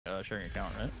sharing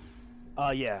account,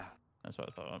 right? Yeah. That's what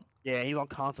I thought. Yeah, he's on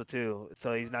console too,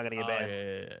 so he's not gonna get banned.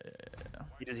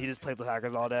 Yeah. He just plays with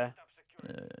hackers all day.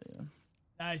 Yeah.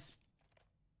 Nice.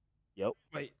 Yep.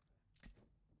 Wait.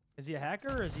 Is he a hacker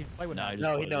or is he play with hackers?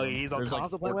 No, he's on There's like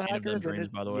console playing with 14 of them hackers. dreams,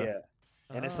 by the way.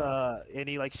 Yeah. And it's and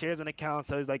he like shares an account,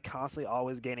 so he's like constantly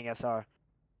always gaining SR.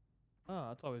 Oh,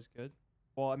 that's always good.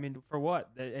 Well, I mean, for what?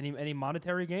 Any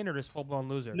monetary gain or just full blown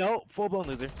loser? No, full blown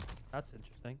loser. That's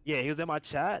interesting. Yeah, he was in my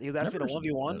chat. He was asking me to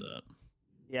 1v1. That.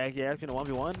 Yeah, he asked me to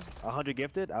 1v1. 100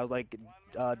 gifted. I was like,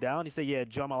 down. He said, yeah,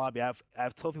 join my lobby. I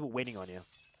have 12 people waiting on you.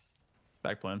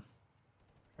 Back plan.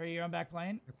 Are you on back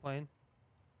plane? You're playing.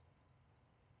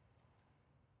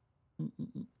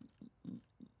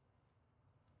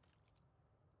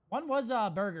 One was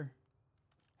burger.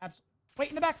 Wait,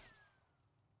 in the back.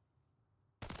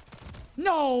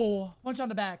 No, punch on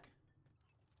the back.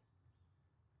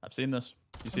 I've seen this.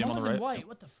 You see One him on was the in right? white.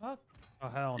 What the fuck? Oh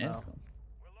hell no. Yeah.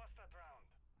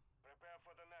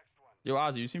 Yo,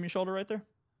 Ozzy, you see me shoulder right there?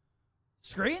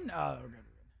 Screen? Oh,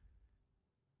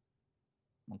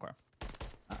 we're good.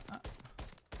 Okay.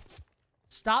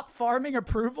 Stop farming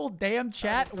approval, damn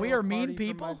chat. We are mean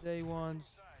people. Day ones.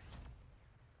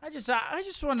 I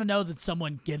just want to know that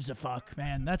someone gives a fuck,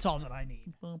 man. That's all that I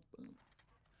need.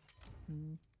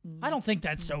 I don't think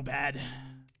that's so bad.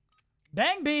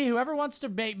 Bang B, whoever wants to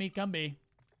bait me, come B.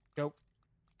 Go.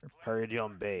 Heard you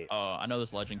on bait. I know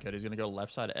this legend kid. He's gonna go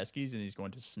left side of Eskies and he's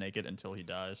going to snake it until he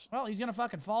dies. Well, he's gonna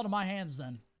fucking fall to my hands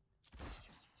then.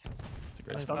 It's a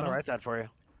great It's spot. on the right side for you.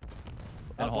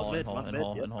 In hall. Yep.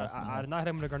 I did not hit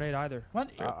him with a grenade either. One,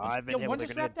 I've been yo, hit one with a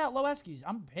just grenade. wrapped out low eskies.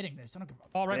 I'm hitting this. I don't give a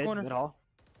Ball right Mid, corner. mid hall.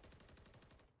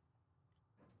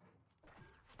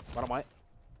 Bottom white.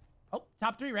 Oh,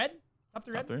 top three red. Top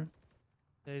three red. Top there.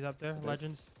 Yeah, he's up there.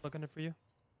 Legends looking for you.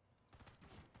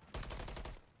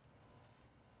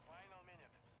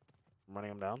 I'm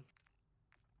running him down.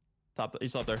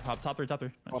 He's up there. Top three.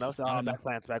 Oh, no, so No. back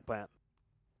plant.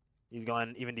 He's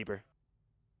going even deeper.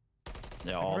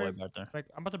 Yeah, all the way back there. Like,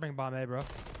 I'm about to bring bomb A, bro.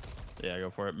 Yeah, go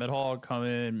for it. Mid hall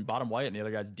coming, bottom white, and the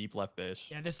other guy's deep left base.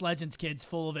 Yeah, this Legends kid's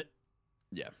full of it.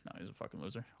 Yeah, no, he's a fucking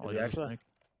loser. All Is he he does is actually? snake.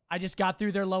 I just got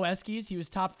through their low eskies. He was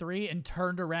top three and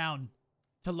turned around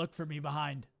to look for me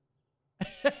behind.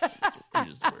 He's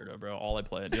just a weirdo, bro. All I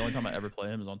play. The only time I ever play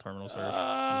him is on terminal search. He's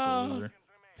a loser.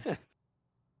 Where'd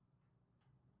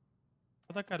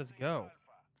that guy just go?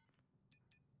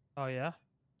 Oh, yeah?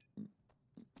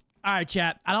 All right,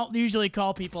 chat. I don't usually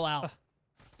call people out.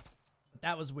 But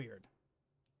that was weird.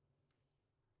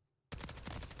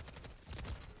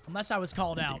 Unless I was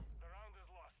called out.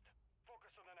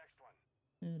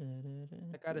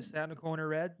 That guy just sat in the corner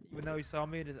red, even though he saw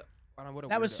me.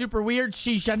 That was super weird.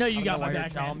 Sheesh, I know you got my why you're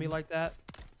back, telling man. me like that.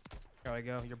 There we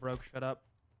go. You're broke. Shut up.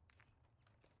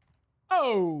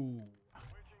 Oh!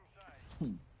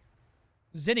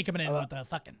 Zinni coming in with the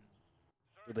fucking...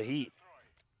 With the heat.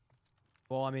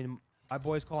 Well, I mean, my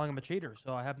boy's calling him a cheater,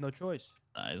 so I have no choice.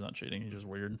 Nah, he's not cheating. He's just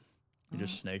weird. He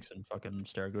just snakes and fucking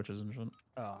stare glitches and shit.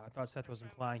 Oh, I thought Seth was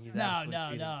implying he's No, actually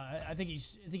cheating. no. I think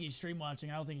he's stream watching.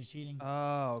 I don't think he's cheating.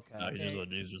 Oh, okay. No,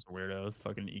 he's just a weirdo with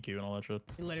fucking EQ and all that shit.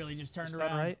 He literally just turned Is that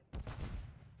around right?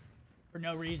 for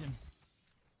no reason.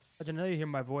 I know you hear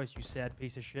my voice, you sad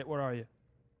piece of shit. Where are you?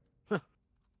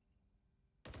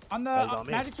 On the That was on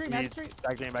me. magic tree.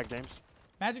 Back James.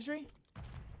 Magic tree.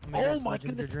 Oh my Legend of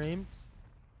goodness. Your dreams.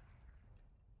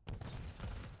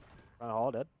 Front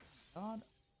hall dead. God.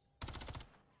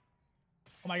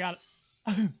 Oh my god.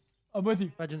 I'm with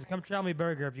you. Legends, come chow me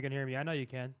burger if you can hear me. I know you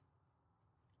can.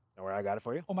 Don't worry, I got it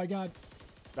for you. Oh my god.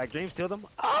 Back James, steal them.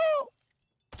 Oh!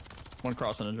 One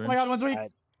cross in his Oh dreams. my god, one's weak.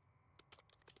 Alright.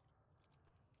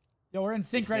 Yo, we're in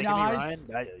sync right Snaking now, me, Heis.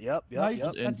 Ryan. Yep. Nice.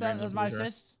 In That's dreams, my I'm pretty sure.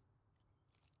 assist.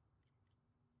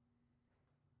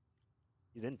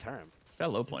 He's in term.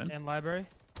 Got low plane. And library.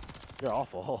 You're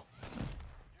awful.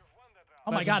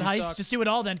 Oh my Legends, god, you Heis. suck. Just do it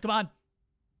all then. Come on.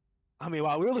 I mean,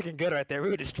 wow, we were looking good right there. We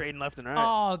were just trading left and right.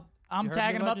 Oh, I'm You heard me,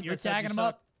 tagging him up. Legends? You're I said you tagging him suck.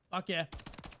 up. Fuck yeah.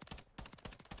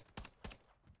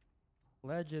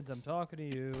 Legends, I'm talking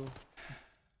to you.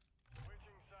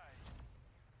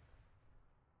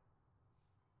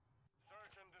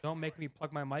 Don't make me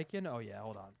plug my mic in. Oh yeah,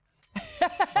 hold on.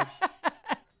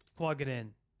 Plug it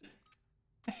in.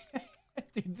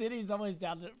 Dude, Zinni's always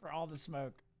down for all the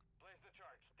smoke.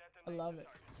 I love it.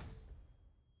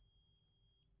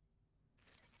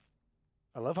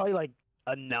 I love how he like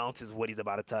announces what he's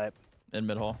about to type. In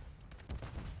mid hall.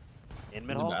 In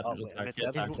mid In the hall. bathrooms, Oh, it's wait, back. mid-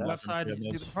 Yes, mid- back. Left side.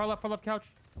 Far left couch.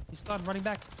 He's stunned, running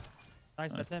back.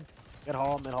 Nice, that's him. Mid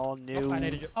hall, new. I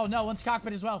needed you. Oh no, one's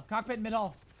cockpit as well. Cockpit mid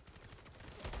hall.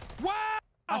 Wow!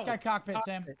 Last guy cockpit,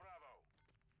 Sam.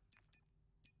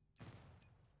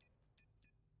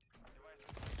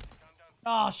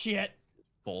 Oh shit.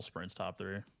 Full sprints top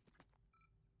 3.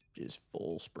 Just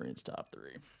full sprints top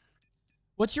 3.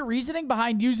 What's your reasoning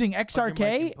behind using mic XRK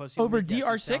in, pussy. over Let me guess, you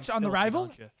DR6 sound on the filthy, rival?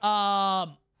 don't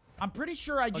you? I'm pretty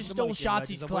sure I just the stole mic in,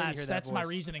 Shotzi's legends. I'm waiting to class. hear that That's my voice.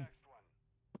 reasoning.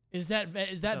 Is that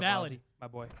What's up, valid? Ozzy, my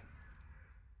boy.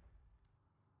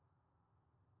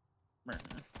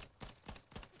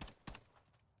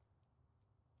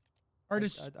 Or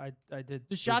does I did.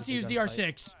 does lose a Shotzi big use gunfight.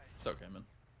 DR6? It's okay, man.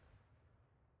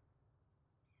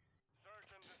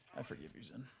 I forgive you,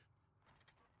 Zen.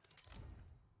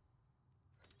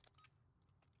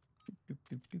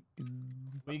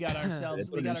 We got ourselves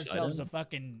put a new site in. a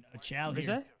fucking chow What is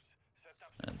here. that?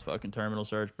 That's fucking terminal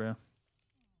search, bro.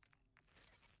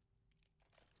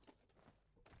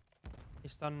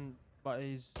 He's stunned, but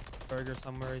he's burger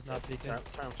somewhere. He's not peeking.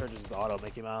 Term search is the auto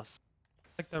Mickey Mouse.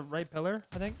 Like the right pillar,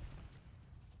 I think.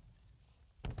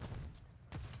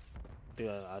 Do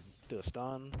a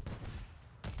stun.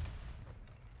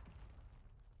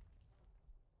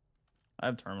 I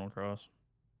have terminal cross.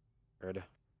 Heard. It's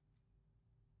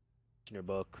in your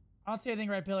book. I don't see anything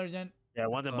right pillars in. Yeah,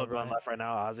 one's in Oh, book, one right. left right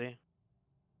now, Ozzy.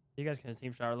 You guys can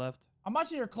team shower left. I'm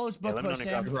watching your close book let me know push, when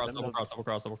you Sam. grab Double cross, double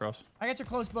cross, double cross. I got your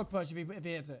close book push if he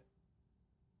hits it.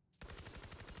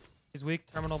 He's weak.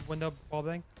 Terminal window ball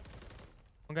bang.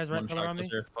 One guy's right One pillar shot on me.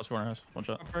 close here. Plus corner house. One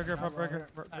shot. Front burger.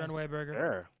 Nice. Run away, burger.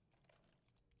 Sure.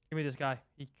 Give me this guy.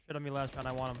 He shit on me last round.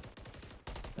 I want him.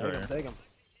 Take him, take him.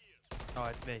 Oh,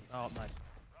 it's me. Oh, nice.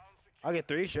 I'll get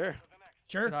 3, sure.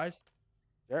 Sure. Good highs.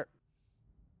 Sure.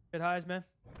 Good highs, man.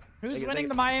 Who's Take it, winning take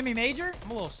the it. Miami Major?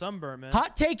 I'm a little sunburned, man.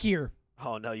 Hot take here.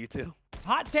 Oh, no, you too.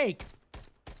 Hot take.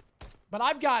 But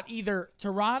I've got either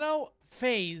Toronto,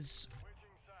 FaZe,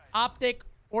 Optic,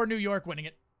 or New York winning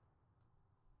it.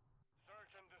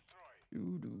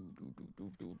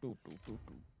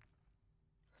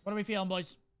 What are we feeling,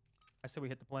 boys? I said we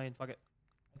hit the plane. Fuck it.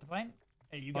 Hit the plane?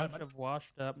 Hey, you got Bunch it. of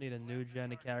washed up. Need a new gen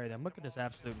to carry them. Look at this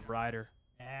absolute rider.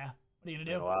 Yeah. What are you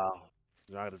gonna do? Wow.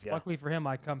 You're not this guy. Luckily for him,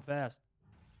 I come fast.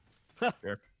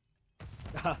 Sure.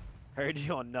 Heard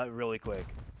you on nut really quick.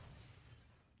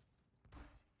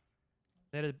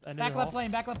 Back left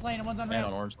plane, and one's on And on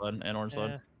ramp. orange side. And orange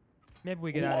side. Maybe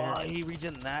we get out of Whoa, here. he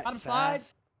regen that Bottom fast. slide.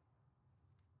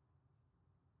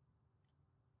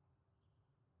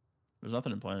 There's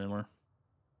nothing in plane anymore.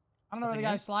 I don't know where the Nothing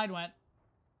in? guy's slide went.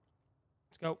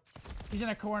 Let's go. He's in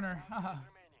a corner.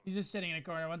 He's just sitting in a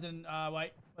corner. One's in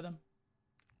white with him.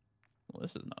 Well,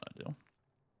 this is not ideal.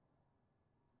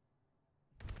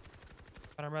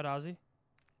 Got him red, Ozzy.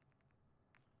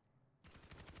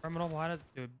 Terminal behind us.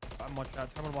 Dude, I'm one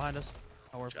shot. Terminal behind us.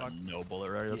 Oh, we're Got fucked. no bullet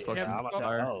ready. That's Yeah, fucking I'm about to-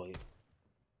 fire. oh,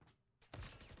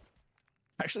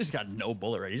 Actually, he's got no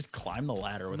bullet ready. He just climbed the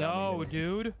ladder without me No, hitting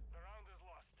him. dude.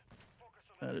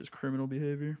 That is criminal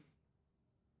behavior.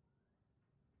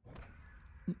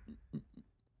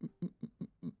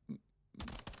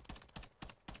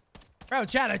 Bro,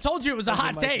 Chad, I told you it was a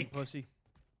hot Mic in, take. Pussy.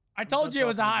 I told you it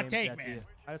was a hot Game take, chat to man. you.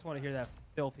 I just want to hear that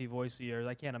filthy voice of yours.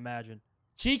 I can't imagine.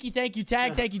 Cheeky, thank you.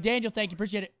 Tag, thank you. Daniel, thank you.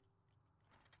 Appreciate it.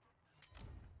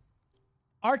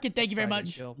 Arkin, thank you very Try to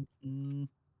much. kill.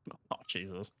 Oh,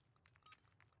 Jesus.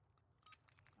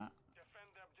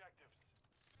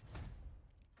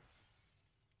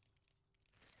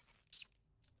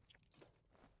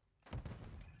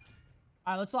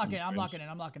 All right, let's lock These in. I'm dreams. locking in.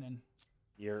 I'm locking in.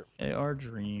 You're AR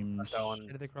dreams. that one.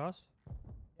 Did they cross?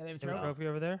 Yeah, they have a They have a trophy. trophy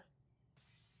over there.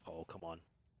 Oh, come on.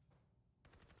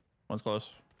 One's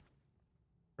close.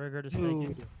 Burger just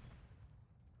faking. Dude.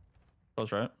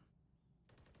 Close, right?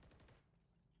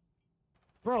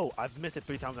 Bro, I've missed it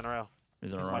 3 times in a row.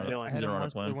 He's in a He's run. not doing- I He's hit in a him run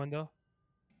once through the plane. window.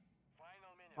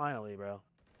 Finally, bro.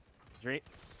 Drake.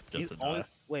 Just to only. die.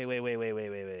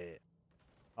 Wait.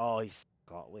 Oh, he's.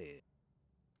 Oh, wait.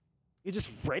 He's just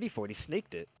ready for it. He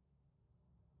snaked it.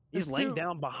 He's There's laying two.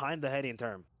 down behind the heading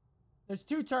term. There's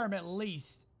 2 term at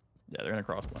least. Yeah, they're gonna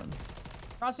cross plane.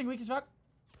 Crossing weak as fuck.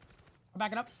 I'm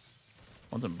backing up.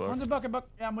 One's in book. One's a book and book.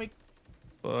 Yeah, I'm weak.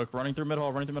 Book. Running through mid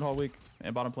hall weak.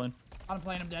 And bottom plane. I'm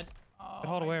playing. I'm dead. Oh, Good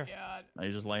hold my where? God. Now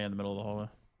he's just laying in the middle of the hallway.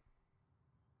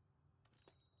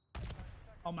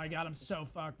 Oh my God, I'm so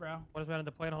fucked, bro. What is man in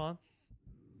the plane? Hold on.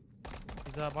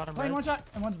 He's bottom Plane red. one shot,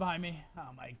 and one's behind me. Oh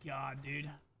my God, dude.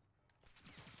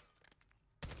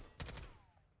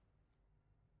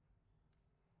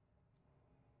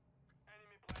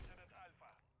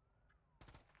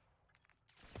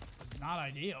 It's not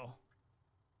ideal.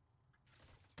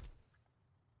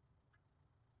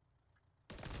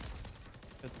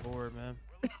 Good lord, man.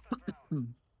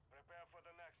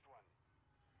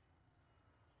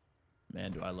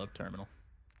 Man, do I love terminal.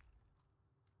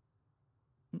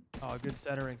 Oh, good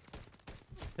centering.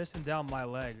 Pissing down my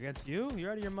leg against you?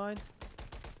 You're out of your mind?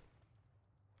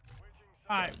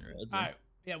 All right. All right.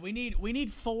 Yeah, we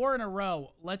need 4 in a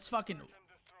row. Let's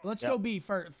go B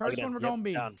first. First one we're going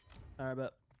B. Down. All right,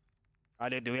 bet. All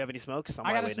right, do we have any smokes?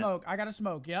 I got a smoke. I got a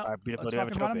smoke. Yep. All right, beautiful. Let's Do we have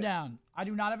a fucking run him trophy? down. I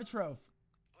do not have a trophy.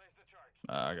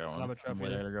 I got one. have a I'm trophy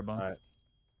waiting either. to grab one. All right.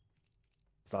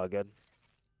 It's all good.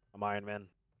 I'm Iron Man.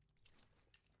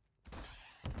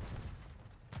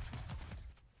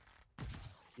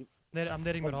 I'm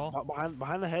knitting mid hall.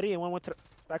 Behind the heady, and one went to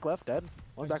back left, dead.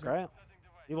 One back right.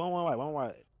 You one white, one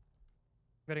white.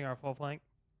 Getting our full flank.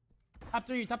 Top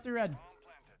 3 red.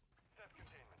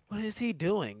 What is he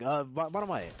doing? Bottom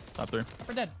white. Top 3.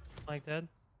 We're dead. Flank dead.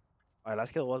 All right,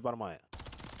 last kill was bottom white.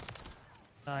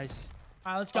 Nice.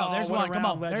 All right, let's go. Oh, There's what one. a Come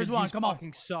round, on. There's Legends. one. You Come on.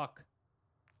 fucking suck.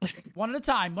 One at a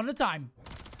time. One at a time.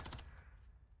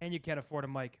 And you can't afford a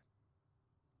mic.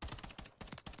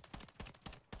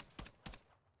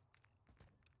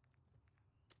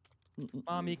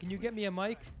 Mommy, can you get me a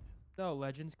mic? No,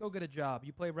 Legends. Go get a job.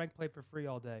 You play rank play for free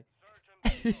all day.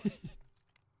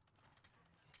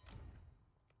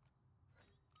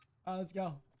 Let's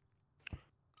go.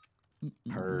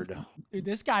 Heard. Dude,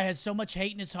 this guy has so much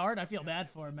hate in his heart. I feel bad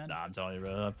for him, man. Nah, I'm telling you,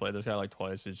 bro. I've played this guy like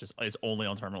twice. It's only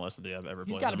on terminal SD I've ever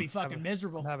played. He's got to him. be fucking I'm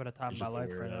miserable. having a time He's of my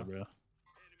just a life right weirdo, now. bro.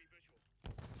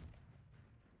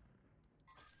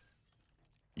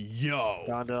 Yo.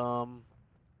 Found him.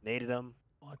 Naded him.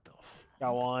 What the f...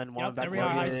 Got one. One Yep, back there we are,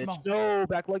 Heis, luggage. come on. No,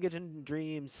 back luggage and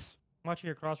dreams. I'm watching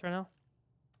your cross right now.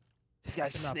 This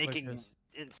guy's should not push snaking this.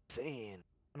 insane.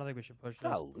 I don't think we should push this.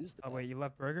 Gotta lose Oh that. wait, you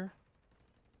left burger?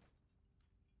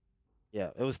 Yeah,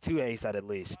 it was 2 A side at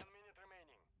least.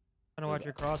 I'm gonna watch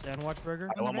your cross and watch burger.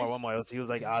 Alright, one more, one more. He was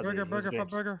like Ozzy. Burger, He was burger, for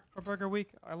James. burger, for burger week.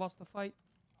 I lost the fight.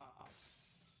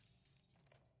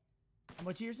 How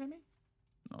much years in me?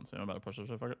 No, I'm about to push this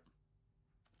shit. Fuck it.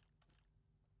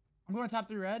 I'm going top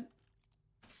 3 red.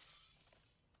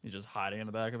 He's just hiding in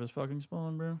the back of his fucking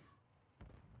spawn, bro.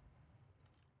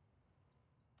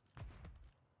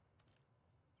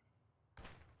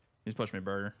 He's pushing me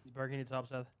burger. He's burgering you top,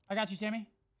 Seth. I got you, Sammy.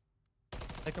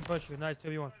 They can push you. Nice,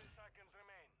 2v1.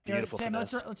 Here, Beautiful Sam,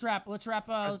 let's finesse. wrap. Let's wrap.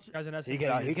 Guys in He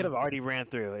could have already ran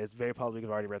through. It's very possible he could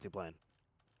have already ran through plane.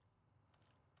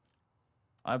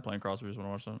 I'm playing cross. We just want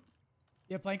to watch that.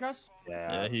 You have plane cross?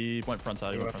 Yeah. Yeah, he went front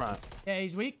side. He He went went front front. side. Yeah,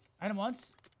 he's weak. I hit him once.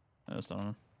 I just don't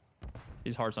know.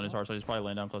 He's hard on. He's hard. So he's probably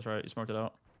laying down close, right? He smoked it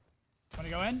out. Want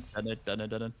to go in? Dead nade, dead nade,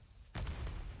 dead nade.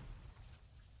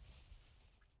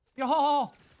 Yo, ho,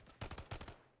 ho.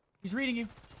 He's reading you.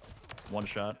 One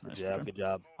shot. Good Nice job. try. Good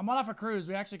job. I'm on off a cruise.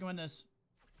 We actually can win this.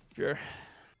 Sure.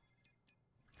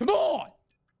 Come on!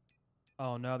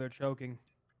 Oh no, they're choking.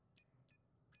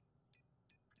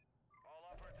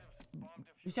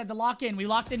 We said to lock in. We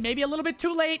locked in. Maybe a little bit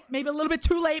too late. Maybe a little bit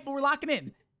too late, but we're locking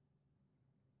in.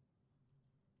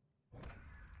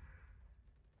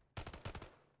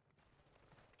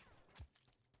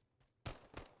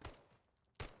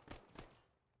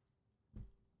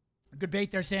 Good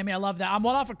bait there, Sammy. I love that. I'm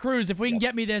one off a cruise. If we can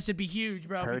get me this, it'd be huge,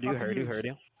 bro. Heard It'd be you. fucking Heard you. huge. Heard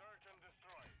you.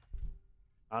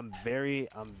 I'm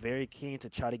very keen to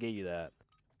try to get you that.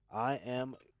 I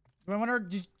am Do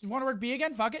you want to work B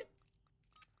again? Fuck it.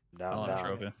 I down. don't have a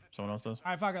down. trophy. Someone else does.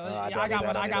 All right, fuck it. I Yeah, don't I got need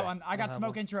one. that, I I got need one. I I got have smoke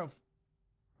one. and trophy.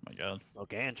 Oh my god.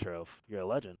 Okay, and Trove. You're a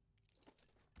legend.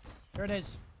 There it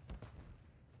is.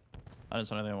 I didn't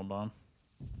send anything on bomb.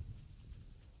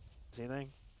 See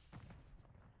anything?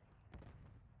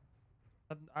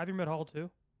 I have your mid hall too.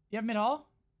 You have mid hall?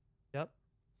 Yep.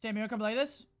 Sammy, you want to come play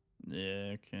this?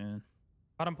 Yeah, I can.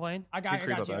 Bottom plane. I You got can you.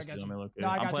 creep I up got you. I Estes got on me, you. look No, good.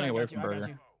 I I'm got you. playing I away got you. from I got burger.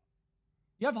 you.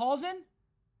 You have halls in? Not Yeah,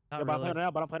 but I'm really. playing it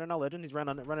out. But I'm playing it now. Legend. He's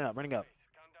running up. Running up.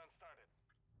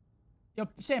 Yo,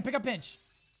 Sam, pick up pinch.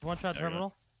 One shot There we go.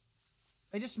 terminal.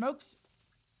 They just smoked.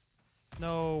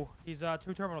 No, he's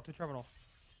two terminal, two terminal.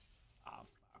 Oh,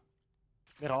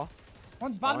 Mid hall.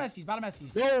 one's bottom Fine. Eskies. Bottom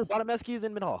Eskies. No, bottom Eskies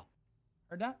in mid hall.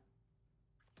 Heard that?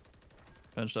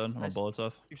 Pinch dead. I'm on Nice. bullets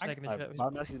off. Keep I- taking the shit.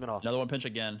 Bottom Eskies mid hall. Another one pinch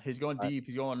again. He's going Alright. deep.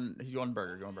 He's going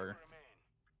burger. Going burger.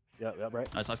 Yep,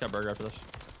 right. Nice. Last got burger after this.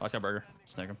 Last got burger.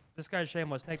 Snake him. This guy's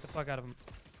shameless. Take the fuck out of him.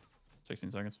 16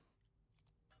 seconds.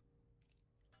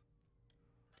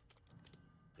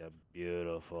 Yeah,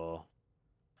 beautiful.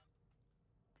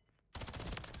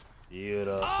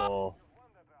 Beautiful.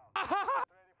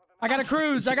 I got a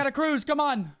cruise. I got a cruise. Come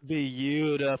on.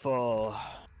 Beautiful.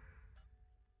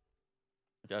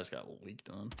 The guy just got leaked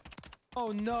on. Oh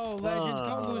no, Legends,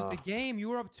 don't lose the game. You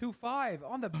were up 2-5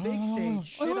 on the big stage.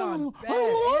 Shit on bed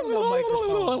and no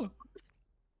microphone.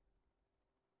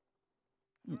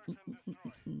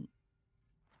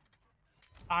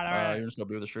 All right. You're just gonna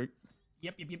be with the streak.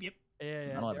 Yep. Yeah,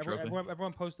 Yeah. don't have a trophy.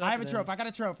 Everyone post up. I have a and trophy. then- I got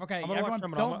a trophy. Okay, I'm gonna watch everyone,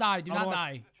 Terminal. don't die. Do I'm not gonna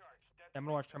die. Yeah, I'm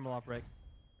gonna watch Terminal off break.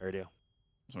 Already do.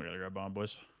 So we gotta grab bomb,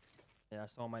 boys. Yeah,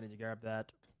 someone might need to grab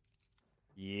that.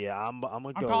 Yeah, I'm gonna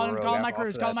I'm go. calling rogue my off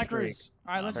crews. of Calling that my streak. crews.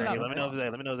 All right, listen Okay, up. let me know Zay.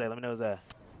 Let me know Zay. Let me know Zay.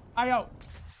 All right,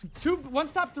 yo. One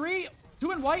top 3,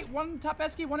 2 in white, 1 top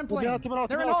esky, 1 in Two plain. middle, two middle,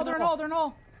 They're two in middle, all. two They're in middle. all. They're in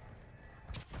all.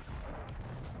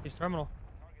 He's Terminal.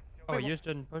 Oh, Wait, you just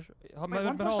didn't push. one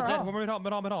Mid-hall, push or dead.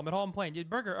 off? Mid-hall and plane.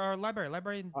 Burger or library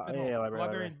and yeah, mid-hall.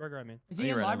 library. And burger, I mean. Is I he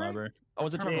think in right library? Oh,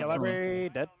 it's a Terminal. Yeah, terminal. library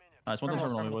dead. Nice. One's a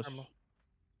Terminal, terminal, boys. terminal.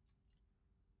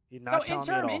 He's No, not telling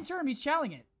me at all. interim. He's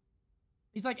challenging it.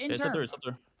 He's like Yeah, it's up interim. there. It's up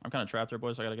there. I'm kind of trapped there,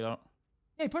 boys. I gotta get out.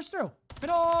 Yeah, he pushed through.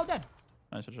 Middle dead.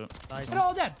 Nice switch up. Nice.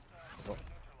 Middle dead.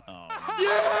 Oh.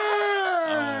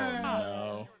 Yeah!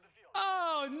 Oh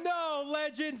Oh no,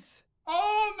 legends!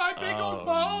 Oh, my big Oh, old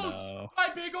balls. no. My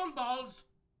big old balls.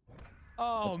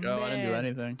 Oh Let's go. man. I didn't do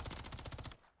anything.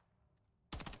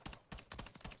 My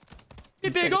He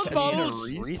big said old catching a balls.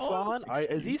 Respawn?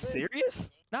 Is he serious?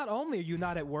 Not only are you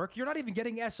not at work, you're not even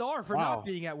getting SR for Wow. not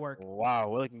being at work. Wow,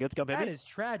 we're looking good. Scump, That baby. is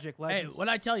tragic, Hey, legends.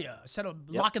 what'd I tell you? I said I'm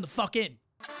Yep. locking the fuck in.